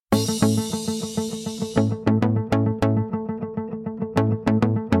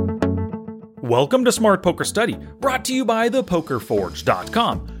Welcome to Smart Poker Study, brought to you by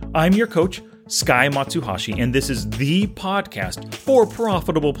thepokerforge.com. I'm your coach, Sky Matsuhashi, and this is the podcast for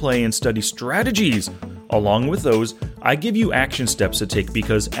profitable play and study strategies. Along with those, I give you action steps to take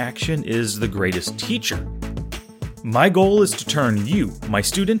because action is the greatest teacher. My goal is to turn you, my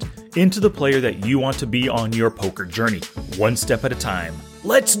student, into the player that you want to be on your poker journey, one step at a time.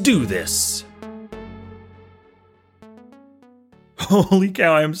 Let's do this! Holy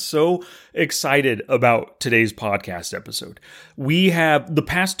cow, I am so excited about today's podcast episode. We have, the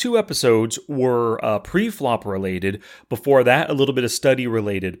past two episodes were pre-flop related. Before that, a little bit of study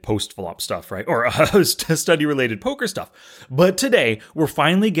related post-flop stuff, right? Or study related poker stuff. But today, we're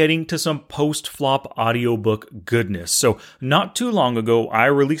finally getting to some post-flop audiobook goodness. So not too long ago, I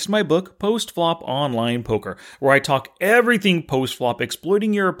released my book, Post-Flop Online Poker, where I talk everything post-flop,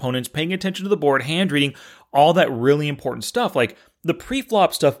 exploiting your opponents, paying attention to the board, hand reading, all that really important stuff. Like, the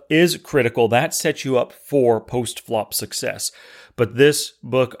pre-flop stuff is critical. That sets you up for post-flop success. But this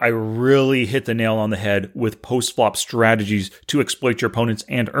book, I really hit the nail on the head with post-flop strategies to exploit your opponents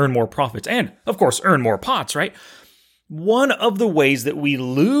and earn more profits. And, of course, earn more pots, right? One of the ways that we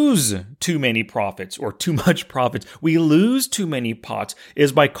lose too many profits or too much profits, we lose too many pots,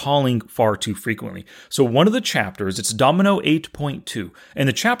 is by calling far too frequently. So one of the chapters, it's Domino 8.2, and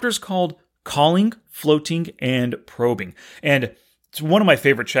the chapter is called Calling, Floating, and Probing. And it's one of my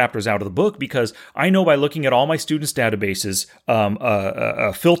favorite chapters out of the book because I know by looking at all my students' databases,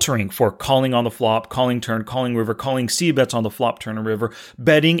 filtering for calling on the flop, calling turn, calling river, calling c-bets on the flop, turn, and river,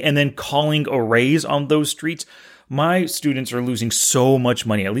 betting, and then calling a raise on those streets, my students are losing so much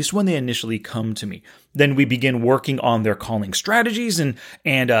money, at least when they initially come to me. Then we begin working on their calling strategies and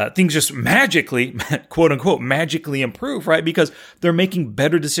things just magically, quote unquote, magically improve, right? Because they're making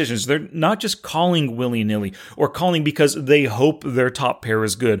better decisions. They're not just calling willy-nilly or calling because they hope their top pair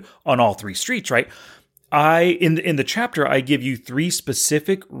is good on all three streets, right? In the chapter, I give you three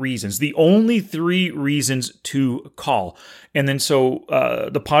specific reasons, the only three reasons to call. And then so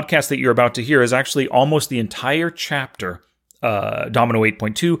the podcast that you're about to hear is actually almost the entire chapter, Domino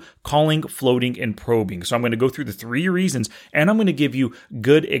 8.2, calling, floating, and probing. So I'm going to go through the three reasons, and I'm going to give you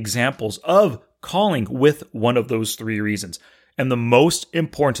good examples of calling with one of those three reasons. And the most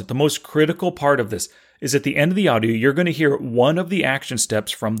important, the most critical part of this is at the end of the audio, you're going to hear one of the action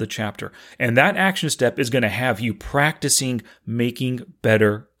steps from the chapter. And that action step is going to have you practicing making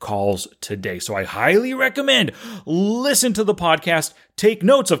better calls today. So I highly recommend listen to the podcast, take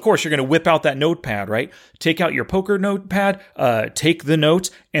notes. Of course, you're going to whip out that notepad, right? Take out your poker notepad, take the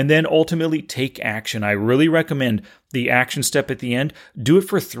notes, and then ultimately take action. I really recommend the action step at the end. Do it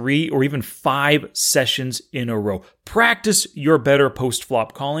for 3 or even 5 sessions in a row. Practice your better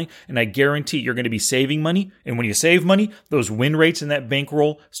post-flop calling, and I guarantee you're going to be saving money. And when you save money, those win rates in that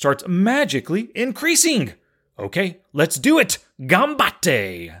bankroll starts magically increasing. Okay, let's do it.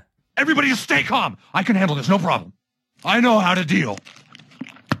 Gambate. Everybody just stay calm. I can handle this, no problem. I know how to deal.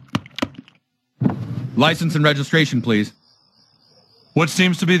 License and registration, please. What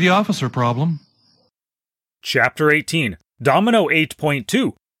seems to be the officer problem? Chapter 18, Domino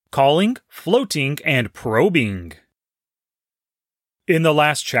 8.2, Calling, Floating, and Probing. In the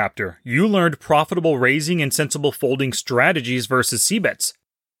last chapter, you learned profitable raising and sensible folding strategies versus c-bets.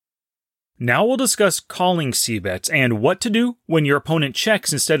 Now we'll discuss calling c-bets and what to do when your opponent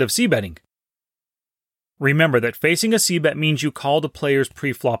checks instead of c-betting. Remember that facing a c-bet means you call the player's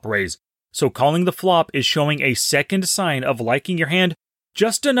pre-flop raise, so calling the flop is showing a second sign of liking your hand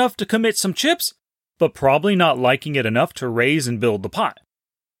just enough to commit some chips, but probably not liking it enough to raise and build the pot.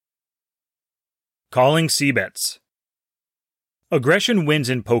 Calling c-bets. Aggression wins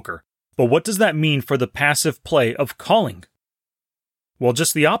in poker, but what does that mean for the passive play of calling? Well,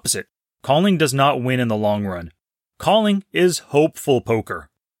 just the opposite. Calling does not win in the long run. Calling is hopeful poker.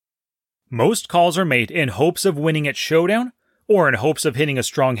 Most calls are made in hopes of winning at showdown or in hopes of hitting a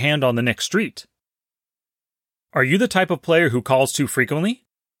strong hand on the next street. Are you the type of player who calls too frequently?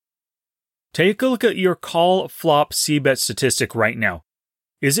 Take a look at your call flop c-bet statistic right now.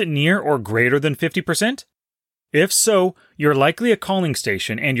 Is it near or greater than 50%? If so, you're likely a calling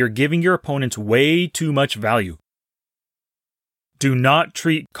station and you're giving your opponents way too much value. Do not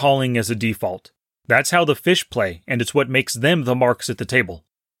treat calling as a default. That's how the fish play, and it's what makes them the marks at the table.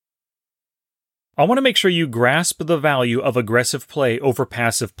 I want to make sure you grasp the value of aggressive play over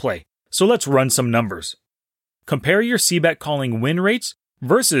passive play, so let's run some numbers. Compare your c-bet calling win rates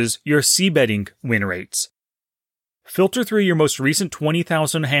versus your c-betting win rates. Filter through your most recent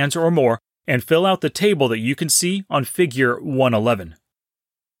 20,000 hands or more and fill out the table that you can see on figure 111.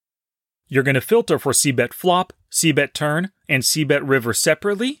 You're going to filter for c-bet flop, c-bet turn, and c-bet river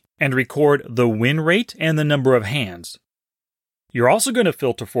separately, and record the win rate and the number of hands. You're also going to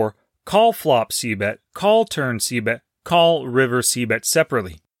filter for call flop c-bet, call turn c-bet, call river c-bet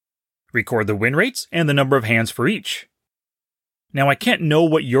separately. Record the win rates and the number of hands for each. Now, I can't know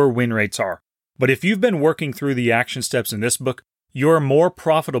what your win rates are, but if you've been working through the action steps in this book, you're more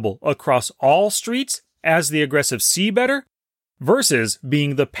profitable across all streets as the aggressive c-better versus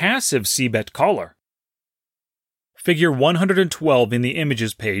being the passive c-bet caller. Figure 112 in the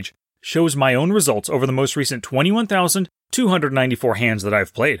images page shows my own results over the most recent 21,294 hands that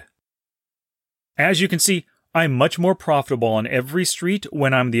I've played. As you can see, I'm much more profitable on every street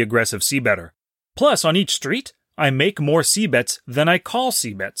when I'm the aggressive c-better. Plus, on each street, I make more c-bets than I call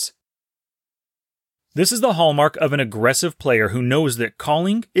c-bets. This is the hallmark of an aggressive player who knows that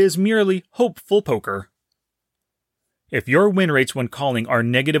calling is merely hopeful poker. If your win rates when calling are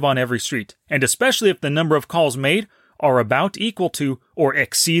negative on every street, and especially if the number of calls made are about equal to or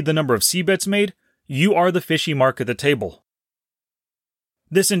exceed the number of c-bets made, you are the fishy mark at the table.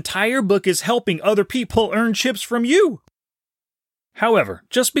 This entire book is helping other people earn chips from you. However,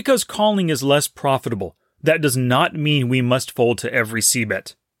 just because calling is less profitable, that does not mean we must fold to every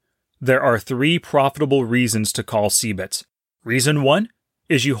c-bet. There are 3 profitable reasons to call c-bets. Reason 1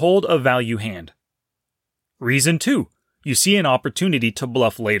 is you hold a value hand. Reason 2, you see an opportunity to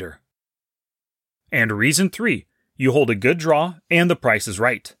bluff later. And reason 3, you hold a good draw and the price is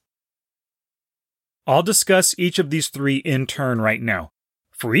right. I'll discuss each of these 3 in turn right now.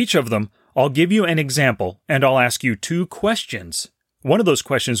 For each of them, I'll give you an example and I'll ask you 2 questions. One of those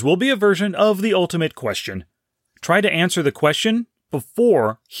questions will be a version of the ultimate question. Try to answer the question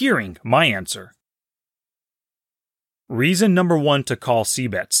before hearing my answer. Reason number 1 to call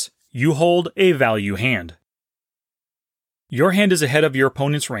c-bets. You hold a value hand. Your hand is ahead of your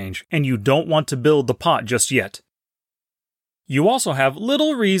opponent's range, and you don't want to build the pot just yet. You also have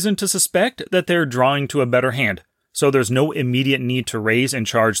little reason to suspect that they're drawing to a better hand, so there's no immediate need to raise and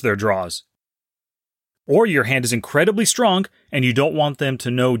charge their draws. Or your hand is incredibly strong, and you don't want them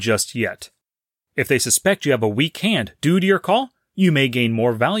to know just yet. If they suspect you have a weak hand due to your call, you may gain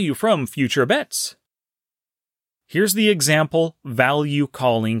more value from future bets. Here's the example value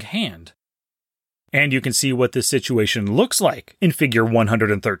calling hand. And you can see what this situation looks like in figure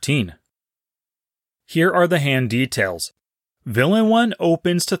 113. Here are the hand details. Villain 1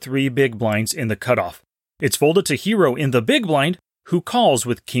 opens to 3 big blinds in the cutoff. It's folded to hero in the big blind, who calls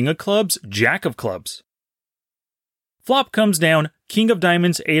with king of clubs, jack of clubs. Flop comes down, king of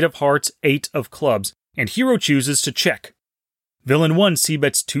diamonds, 8 of hearts, 8 of clubs, and hero chooses to check. Villain 1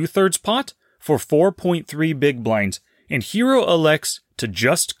 c-bets 2/3 pot for 4.3 big blinds, and hero elects to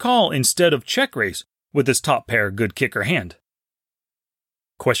just call instead of check raise with his top pair good kicker hand.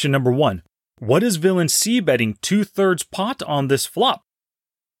 Question number 1. What is villain c-betting 2/3 pot on this flop?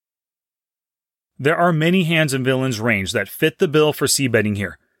 There are many hands in villain's range that fit the bill for c-betting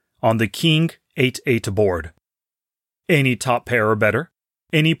here, on the king 8/8 board. Any top pair or better,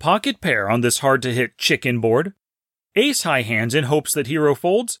 any pocket pair on this hard-to-hit chicken board, ace-high hands in hopes that hero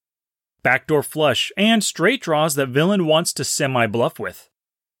folds, backdoor flush, and straight draws that villain wants to semi-bluff with.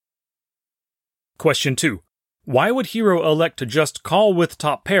 Question 2. Why would hero elect to just call with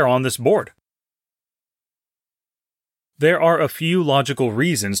top pair on this board? There are a few logical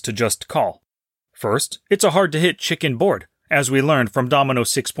reasons to just call. First, it's a hard-to-hit chicken board, as we learned from Domino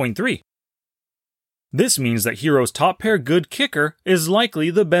 6.3. This means that hero's top pair good kicker is likely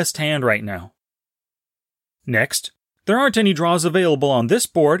the best hand right now. Next, there aren't any draws available on this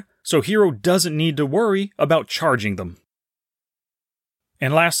board, so hero doesn't need to worry about charging them.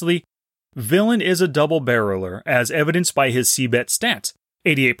 And lastly, villain is a double barreler, as evidenced by his c-bet stats,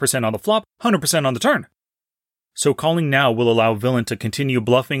 88% on the flop, 100% on the turn. So calling now will allow villain to continue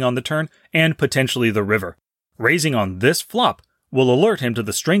bluffing on the turn and potentially the river. Raising on this flop will alert him to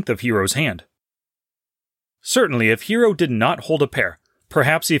the strength of hero's hand. Certainly, if hero did not hold a pair,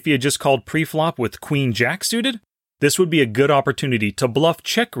 perhaps if he had just called pre-flop with queen-jack suited, this would be a good opportunity to bluff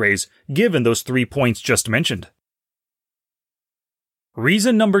check raise given those 3 points just mentioned.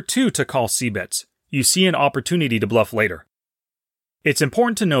 Reason number 2 to call c-bets. You see an opportunity to bluff later. It's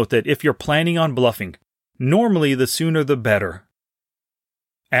important to note that if you're planning on bluffing, normally the sooner the better.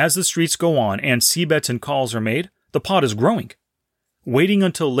 As the streets go on and c-bets and calls are made, the pot is growing. Waiting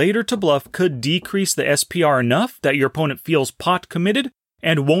until later to bluff could decrease the SPR enough that your opponent feels pot committed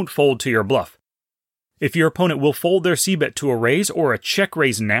and won't fold to your bluff. If your opponent will fold their c-bet to a raise or a check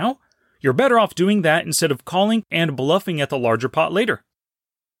raise now, you're better off doing that instead of calling and bluffing at the larger pot later.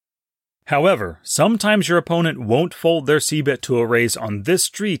 However, sometimes your opponent won't fold their c-bet to a raise on this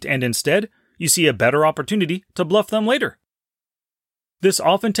street and instead, you see a better opportunity to bluff them later. This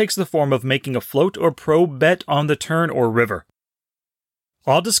often takes the form of making a float or probe bet on the turn or river.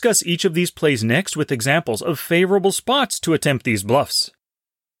 I'll discuss each of these plays next with examples of favorable spots to attempt these bluffs.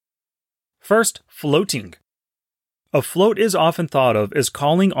 First, floating. A float is often thought of as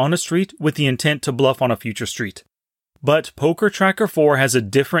calling on a street with the intent to bluff on a future street. But Poker Tracker 4 has a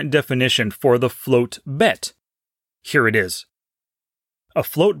different definition for the float bet. Here it is. A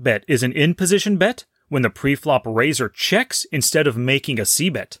float bet is an in-position bet when the pre-flop raiser checks instead of making a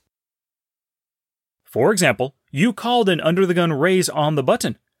c-bet. For example, you called an under-the-gun raise on the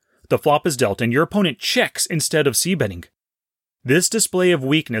button. The flop is dealt and your opponent checks instead of c-betting. This display of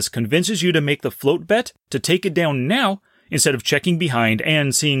weakness convinces you to make the float bet to take it down now instead of checking behind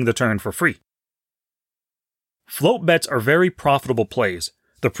and seeing the turn for free. Float bets are very profitable plays.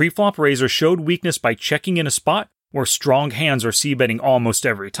 The pre-flop raiser showed weakness by checking in a spot where strong hands are c-betting almost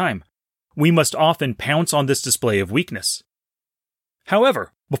every time. We must often pounce on this display of weakness.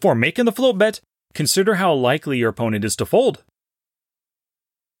 However, before making the float bet, consider how likely your opponent is to fold.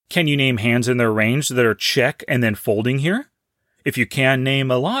 Can you name hands in their range that are check and then folding here? If you can name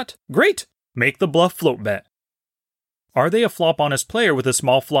a lot, great! Make the bluff float bet. Are they a flop-honest player with a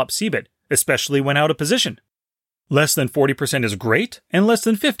small flop c-bet, especially when out of position? Less than 40% is great, and less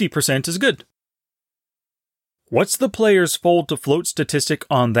than 50% is good. What's the player's fold to float statistic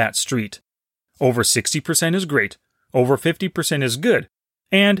on that street? Over 60% is great, over 50% is good,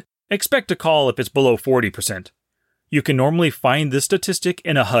 and expect a call if it's below 40%. You can normally find this statistic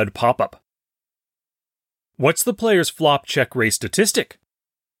in a HUD pop-up. What's the player's flop check raise statistic?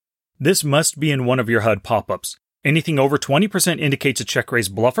 This must be in one of your HUD pop-ups. Anything over 20% indicates a check raise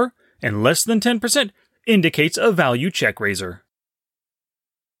bluffer, and less than 10% indicates a value check raiser.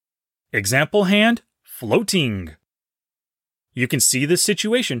 Example hand, floating. You can see this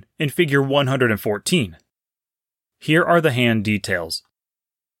situation in figure 114. Here are the hand details.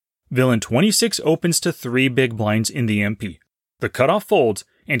 Villain 26 opens to 3 big blinds in the MP. The cutoff folds,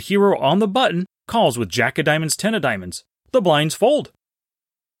 and hero on the button calls with jack of diamonds, 10 of diamonds. The blinds fold.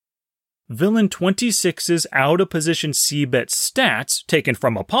 Villain 26's out-of-position c-bet stats taken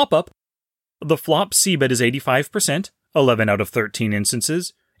from a pop-up. The flop c-bet is 85%, 11 out of 13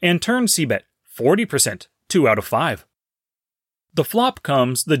 instances, and turn c-bet, 40%, 2 out of 5. The flop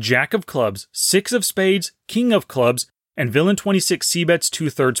comes the jack of clubs, 6 of spades, king of clubs, and villain 26 c-bets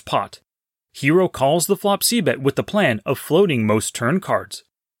 2/3 pot. Hero calls the flop c-bet with the plan of floating most turn cards.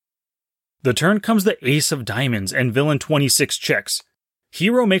 The turn comes the ace of diamonds and villain 26 checks.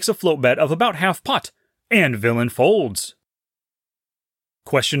 Hero makes a float bet of about half pot, and villain folds.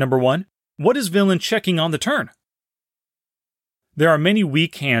 Question number 1. What is villain checking on the turn? There are many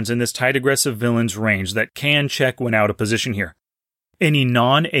weak hands in this tight aggressive villain's range that can check when out of position here. Any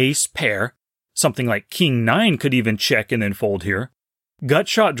non-ace pair, something like king 9 could even check and then fold here. Gut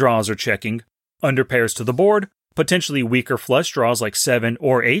shot draws are checking, under pairs to the board, potentially weaker flush draws like 7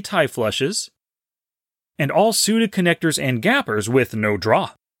 or 8 high flushes, and all suited connectors and gappers with no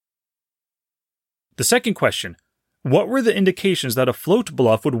draw. The second question, what were the indications that a float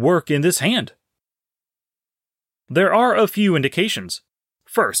bluff would work in this hand? There are a few indications.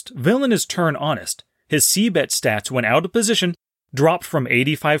 First, villain is turn honest. His c-bet stats when out of position dropped from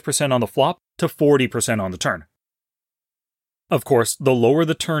 85% on the flop to 40% on the turn. Of course, the lower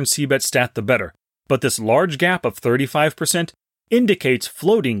the turn c-bet stat the better, but this large gap of 35% indicates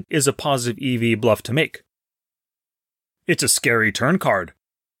floating is a positive EV bluff to make. It's a scary turn card.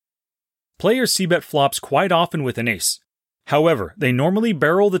 Players c-bet flops quite often with an ace. However, they normally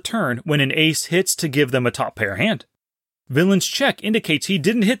barrel the turn when an ace hits to give them a top pair hand. Villain's check indicates he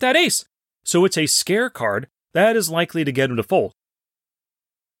didn't hit that ace, so it's a scare card that is likely to get him to fold.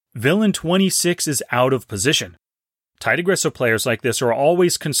 Villain 26 is out of position. Tight aggressive players like this are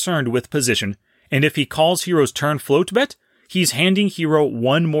always concerned with position, and if he calls hero's turn float bet, he's handing hero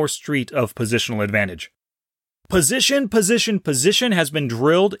one more street of positional advantage. Position, position, position has been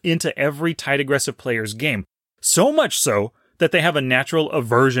drilled into every tight aggressive player's game, so much so that they have a natural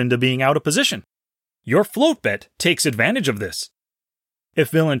aversion to being out of position. Your float bet takes advantage of this. If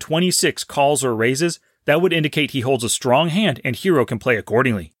villain 26 calls or raises, that would indicate he holds a strong hand and hero can play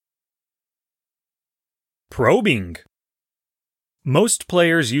accordingly. Probing. Most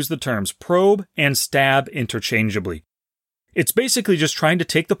players use the terms probe and stab interchangeably. It's basically just trying to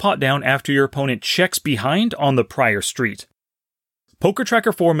take the pot down after your opponent checks behind on the prior street. Poker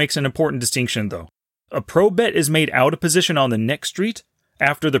Tracker 4 makes an important distinction though. A probe bet is made out of position on the next street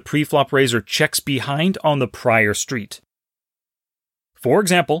after the pre-flop raiser checks behind on the prior street. For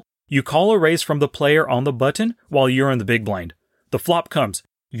example, you call a raise from the player on the button while you're in the big blind. The flop comes,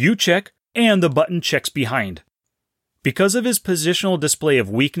 you check, and the button checks behind. Because of his positional display of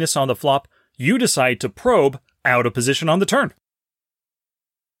weakness on the flop, you decide to probe out of position on the turn.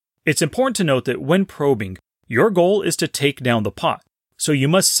 It's important to note that when probing, your goal is to take down the pot, so you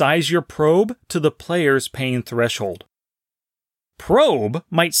must size your probe to the player's pain threshold. Probe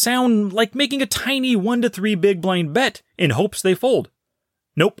might sound like making a tiny 1 to 3 big blind bet in hopes they fold.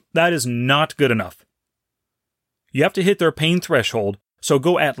 Nope, that is not good enough. You have to hit their pain threshold, so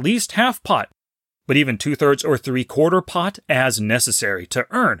go at least half pot, but even 2/3 or 3/4 pot as necessary to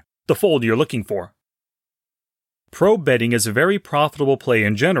earn the fold you're looking for. Probe betting is a very profitable play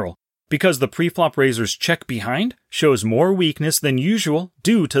in general, because the preflop raiser's check behind shows more weakness than usual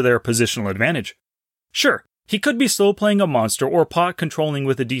due to their positional advantage. Sure, he could be slow playing a monster or pot controlling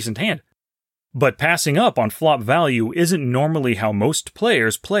with a decent hand, but passing up on flop value isn't normally how most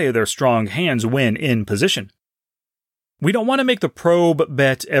players play their strong hands when in position. We don't want to make the probe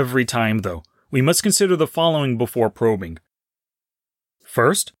bet every time though. We must consider the following before probing.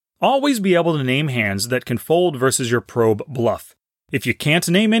 First, always be able to name hands that can fold versus your probe bluff. If you can't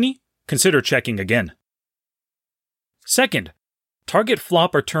name any, consider checking again. Second, target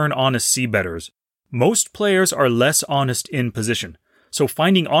flop or turn honest c-betters. Most players are less honest in position, so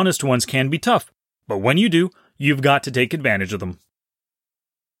finding honest ones can be tough, but when you do, you've got to take advantage of them.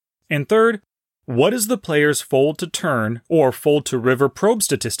 And third, what is the player's fold to turn or fold to river probe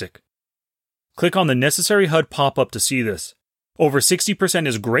statistic? Click on the necessary HUD pop-up to see this. Over 60%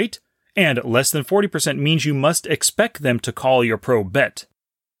 is great, and less than 40% means you must expect them to call your probe bet.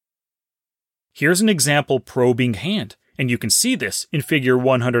 Here's an example probing hand, and you can see this in figure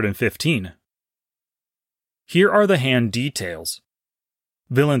 115. Here are the hand details.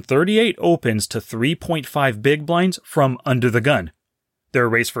 Villain 38 opens to 3.5 big blinds from under the gun. Their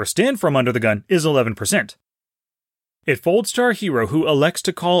raise first in from under the gun is 11%. It folds to our hero, who elects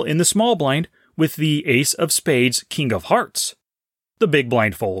to call in the small blind with the ace of spades, king of hearts. The big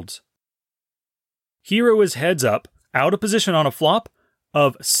blind folds. Hero is heads up, out of position on a flop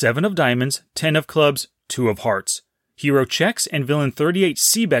of 7 of diamonds, 10 of clubs, 2 of hearts. Hero checks and villain 38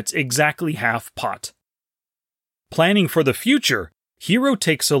 c-bets exactly half pot. Planning for the future, Hero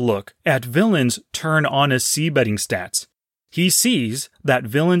takes a look at villain's turn honest c-betting stats. He sees that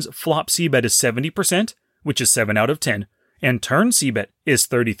villain's flop c-bet is 70%, which is 7 out of 10, and turn c-bet is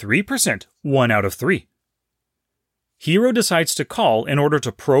 33%, 1 out of 3. Hero decides to call in order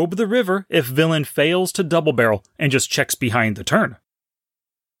to probe the river if villain fails to double barrel and just checks behind the turn.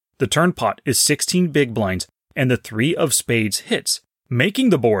 The turn pot is 16 big blinds, and the 3 of spades hits, making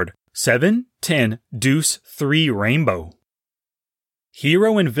the board 7, 10, deuce, 3 rainbow.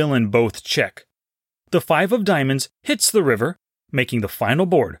 Hero and villain both check. The 5 of diamonds hits the river, making the final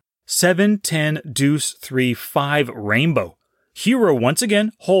board 7, 10, deuce, 3, 5 rainbow. Hero once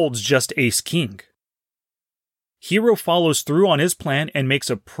again holds just ace-king. Hero follows through on his plan and makes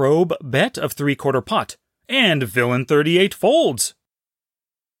a probe bet of 3/4 pot, and villain 38 folds.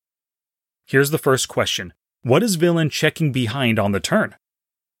 Here's the first question. What is villain checking behind on the turn?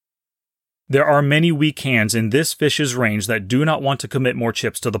 There are many weak hands in this fish's range that do not want to commit more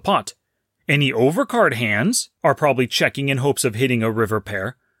chips to the pot. Any overcard hands are probably checking in hopes of hitting a river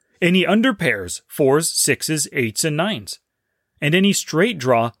pair. Any underpairs, 4s, 6s, 8s, and 9s. And any straight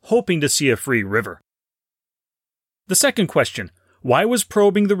draw hoping to see a free river. The second question, why was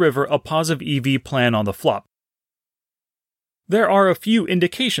probing the river a positive EV plan on the flop? There are a few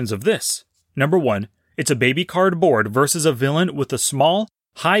indications of this. Number 1, it's a baby card board versus a villain with a small,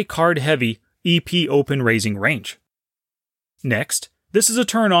 high card heavy EP open raising range. Next, this is a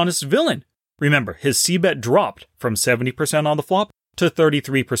turn honest villain. Remember, his c-bet dropped from 70% on the flop to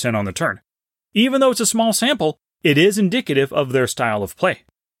 33% on the turn. Even though it's a small sample, it is indicative of their style of play.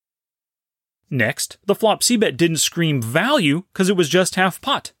 Next, the flop c-bet didn't scream value because it was just half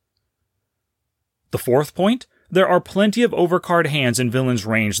pot. The fourth point, there are plenty of overcard hands in villain's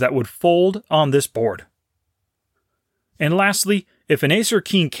range that would fold on this board. And lastly, if an ace or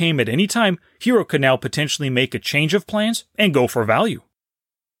king came at any time, Hero could now potentially make a change of plans and go for value.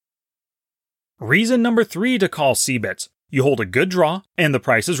 Reason number 3 to call c-bets. You hold a good draw and the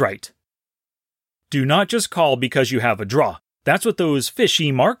price is right. Do not just call because you have a draw. That's what those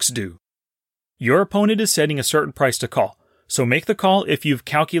fishy marks do. Your opponent is setting a certain price to call, so make the call if you've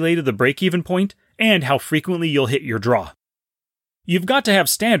calculated the break-even point and how frequently you'll hit your draw. You've got to have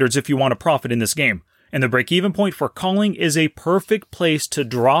standards if you want to profit in this game, and the break-even point for calling is a perfect place to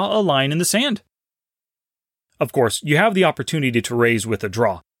draw a line in the sand. Of course, you have the opportunity to raise with a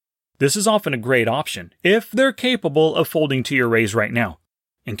draw. This is often a great option, if they're capable of folding to your raise right now.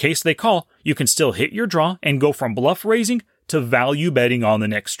 In case they call, you can still hit your draw and go from bluff raising to value betting on the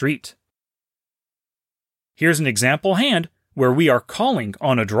next street. Here's an example hand where we are calling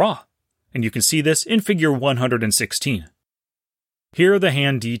on a draw, and you can see this in figure 116. Here are the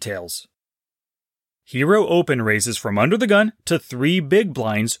hand details. Hero open raises from under the gun to 3 big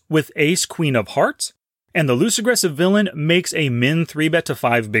blinds with ace queen of hearts, and the loose aggressive villain makes a min 3-bet to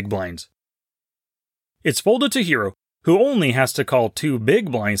 5 big blinds. It's folded to hero, who only has to call 2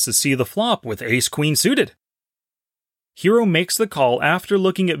 big blinds to see the flop with ace queen suited. Hero makes the call after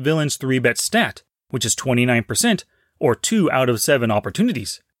looking at villain's 3-bet stat, which is 29%, or 2 out of 7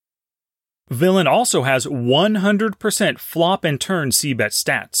 opportunities. Villain also has 100% flop and turn c-bet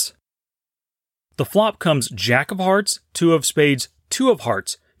stats. The flop comes Jack of Hearts, 2 of Spades, 2 of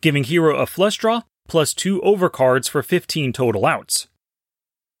Hearts, giving hero a flush draw plus 2 overcards for 15 total outs.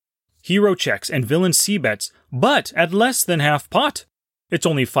 Hero checks and villain c-bets, but at less than half pot. It's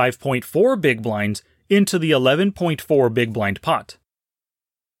only 5.4 big blinds into the 11.4 big blind pot.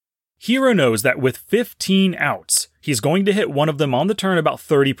 Hero knows that with 15 outs, he's going to hit one of them on the turn about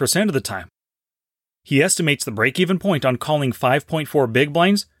 30% of the time. He estimates the break-even point on calling 5.4 big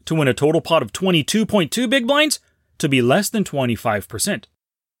blinds to win a total pot of 22.2 big blinds to be less than 25%.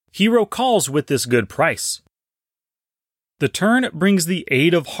 Hero calls with this good price. The turn brings the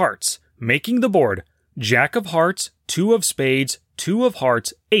 8 of hearts, making the board Jack of Hearts, 2 of Spades, 2 of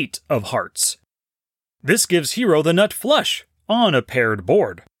Hearts, 8 of Hearts. This gives Hero the nut flush on a paired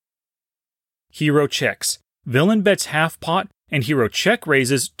board. Hero checks. Villain bets half pot, and Hero check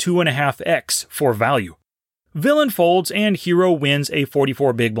raises 2.5x for value. Villain folds, and Hero wins a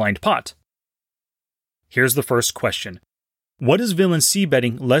 44 big blind pot. Here's the first question. What is Villain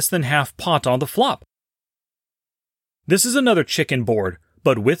c-betting less than half pot on the flop? This is another chicken board,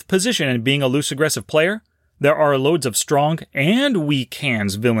 but with position and being a loose aggressive player, there are loads of strong and weak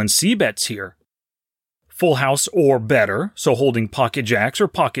hands Villain c-bets here. Full house or better, so holding pocket jacks or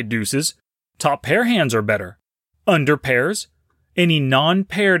pocket deuces. Top pair hands are better. Under pairs, any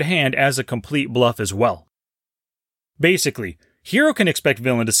non-paired hand as a complete bluff as well. Basically, Hero can expect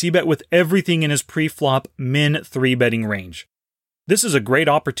Villain to c-bet with everything in his pre-flop min 3-betting range. This is a great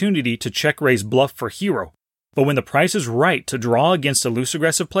opportunity to check-raise bluff for Hero, but when the price is right to draw against a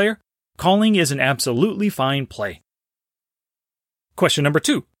loose-aggressive player, calling is an absolutely fine play. Question number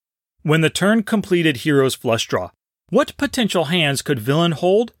 2. When the turn completed Hero's flush draw, what potential hands could Villain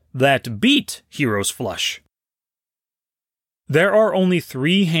hold that beat Hero's flush? There are only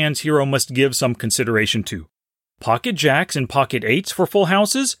 3 hands Hero must give some consideration to. Pocket jacks and pocket 8s for full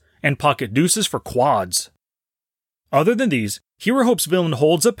houses, and pocket deuces for quads. Other than these, Hero hopes Villain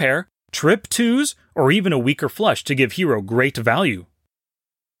holds a pair, trip 2s, or even a weaker flush to give Hero great value.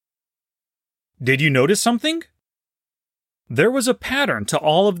 Did you notice something? There was a pattern to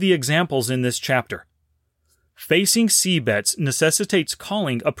all of the examples in this chapter. Facing c-bets necessitates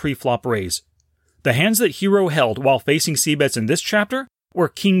calling a pre-flop raise. The hands that Hero held while facing c-bets in this chapter were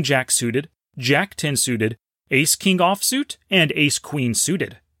King-Jack suited, Jack-10 suited, Ace-King offsuit, and Ace-Queen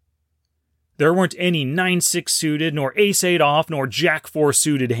suited. There weren't any 9-6 suited, nor Ace-8 off, nor Jack-4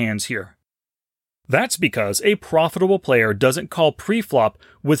 suited hands here. That's because a profitable player doesn't call pre-flop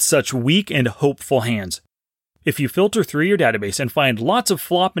with such weak and hopeful hands. If you filter through your database and find lots of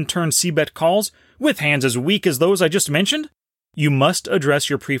flop and turn c-bet calls with hands as weak as those I just mentioned, you must address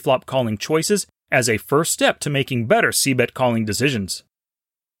your pre-flop calling choices as a first step to making better c-bet calling decisions.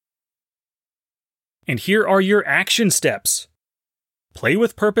 And here are your action steps. Play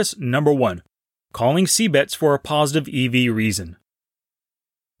with purpose number 1. Calling c-bets for a positive EV reason.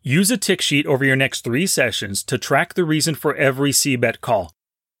 Use a tick sheet over your next 3 sessions to track the reason for every c-bet call.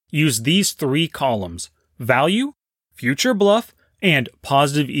 Use these 3 columns: value, future bluff, and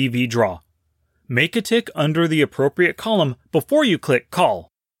positive EV draw. Make a tick under the appropriate column before you click call.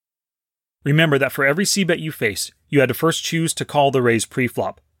 Remember that for every c-bet you face, you had to first choose to call the raise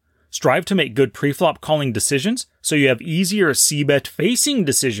pre-flop. Strive to make good pre-flop calling decisions so you have easier c-bet facing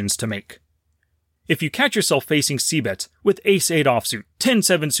decisions to make. If you catch yourself facing c-bets with Ace-8 offsuit,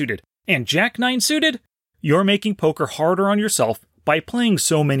 10-7 suited, and Jack-9 suited, you're making poker harder on yourself by playing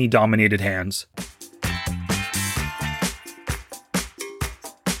so many dominated hands.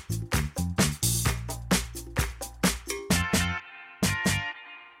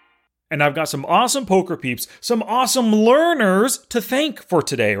 And I've got some awesome poker peeps, some awesome learners to thank for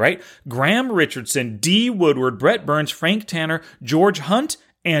today, right? Graham Richardson, D. Woodward, Brett Burns, Frank Tanner, George Hunt,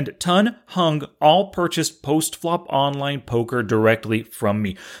 and Ton Hung all purchased post-flop online poker directly from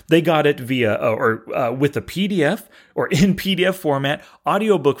me. They got it via with a PDF or in PDF format,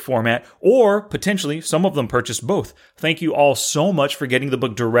 audiobook format, or potentially some of them purchased both. Thank you all so much for getting the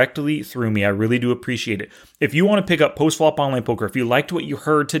book directly through me. I really do appreciate it. If you want to pick up Post-Flop Online Poker, if you liked what you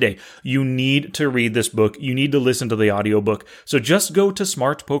heard today, you need to read this book. You need to listen to the audiobook. So just go to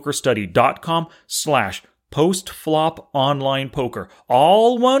smartpokerstudy.com/post-flop online poker.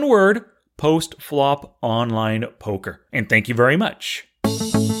 All one word, post-flop online poker. And thank you very much.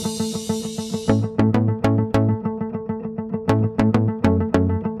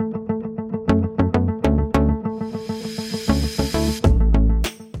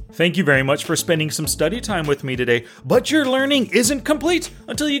 Thank you very much for spending some study time with me today, but your learning isn't complete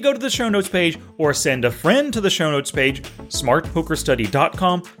until you go to the show notes page or send a friend to the show notes page,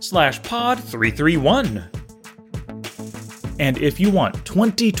 smartpokerstudy.com/pod331. And if you want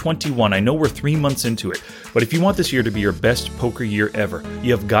 2021, I know we're 3 months into it, but if you want this year to be your best poker year ever,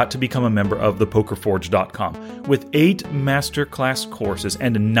 you have got to become a member of thepokerforge.com. With 8 masterclass courses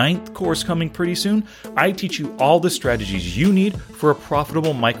and a 9th course coming pretty soon, I teach you all the strategies you need for a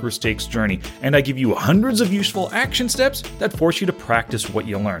profitable micro-stakes journey, and I give you hundreds of useful action steps that force you to practice what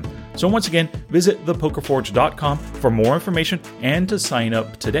you learn. So once again, visit thepokerforge.com for more information and to sign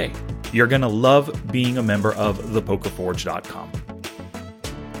up today. You're going to love being a member of thepokerforge.com.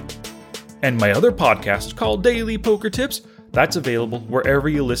 And my other podcast called Daily Poker Tips, that's available wherever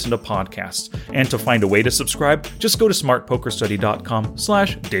you listen to podcasts. And to find a way to subscribe, just go to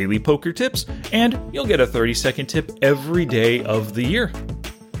smartpokerstudy.com/dailypokertips and you'll get a 30-second tip every day of the year.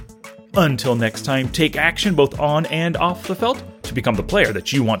 Until next time, take action both on and off the felt to become the player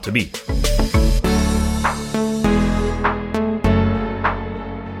that you want to be.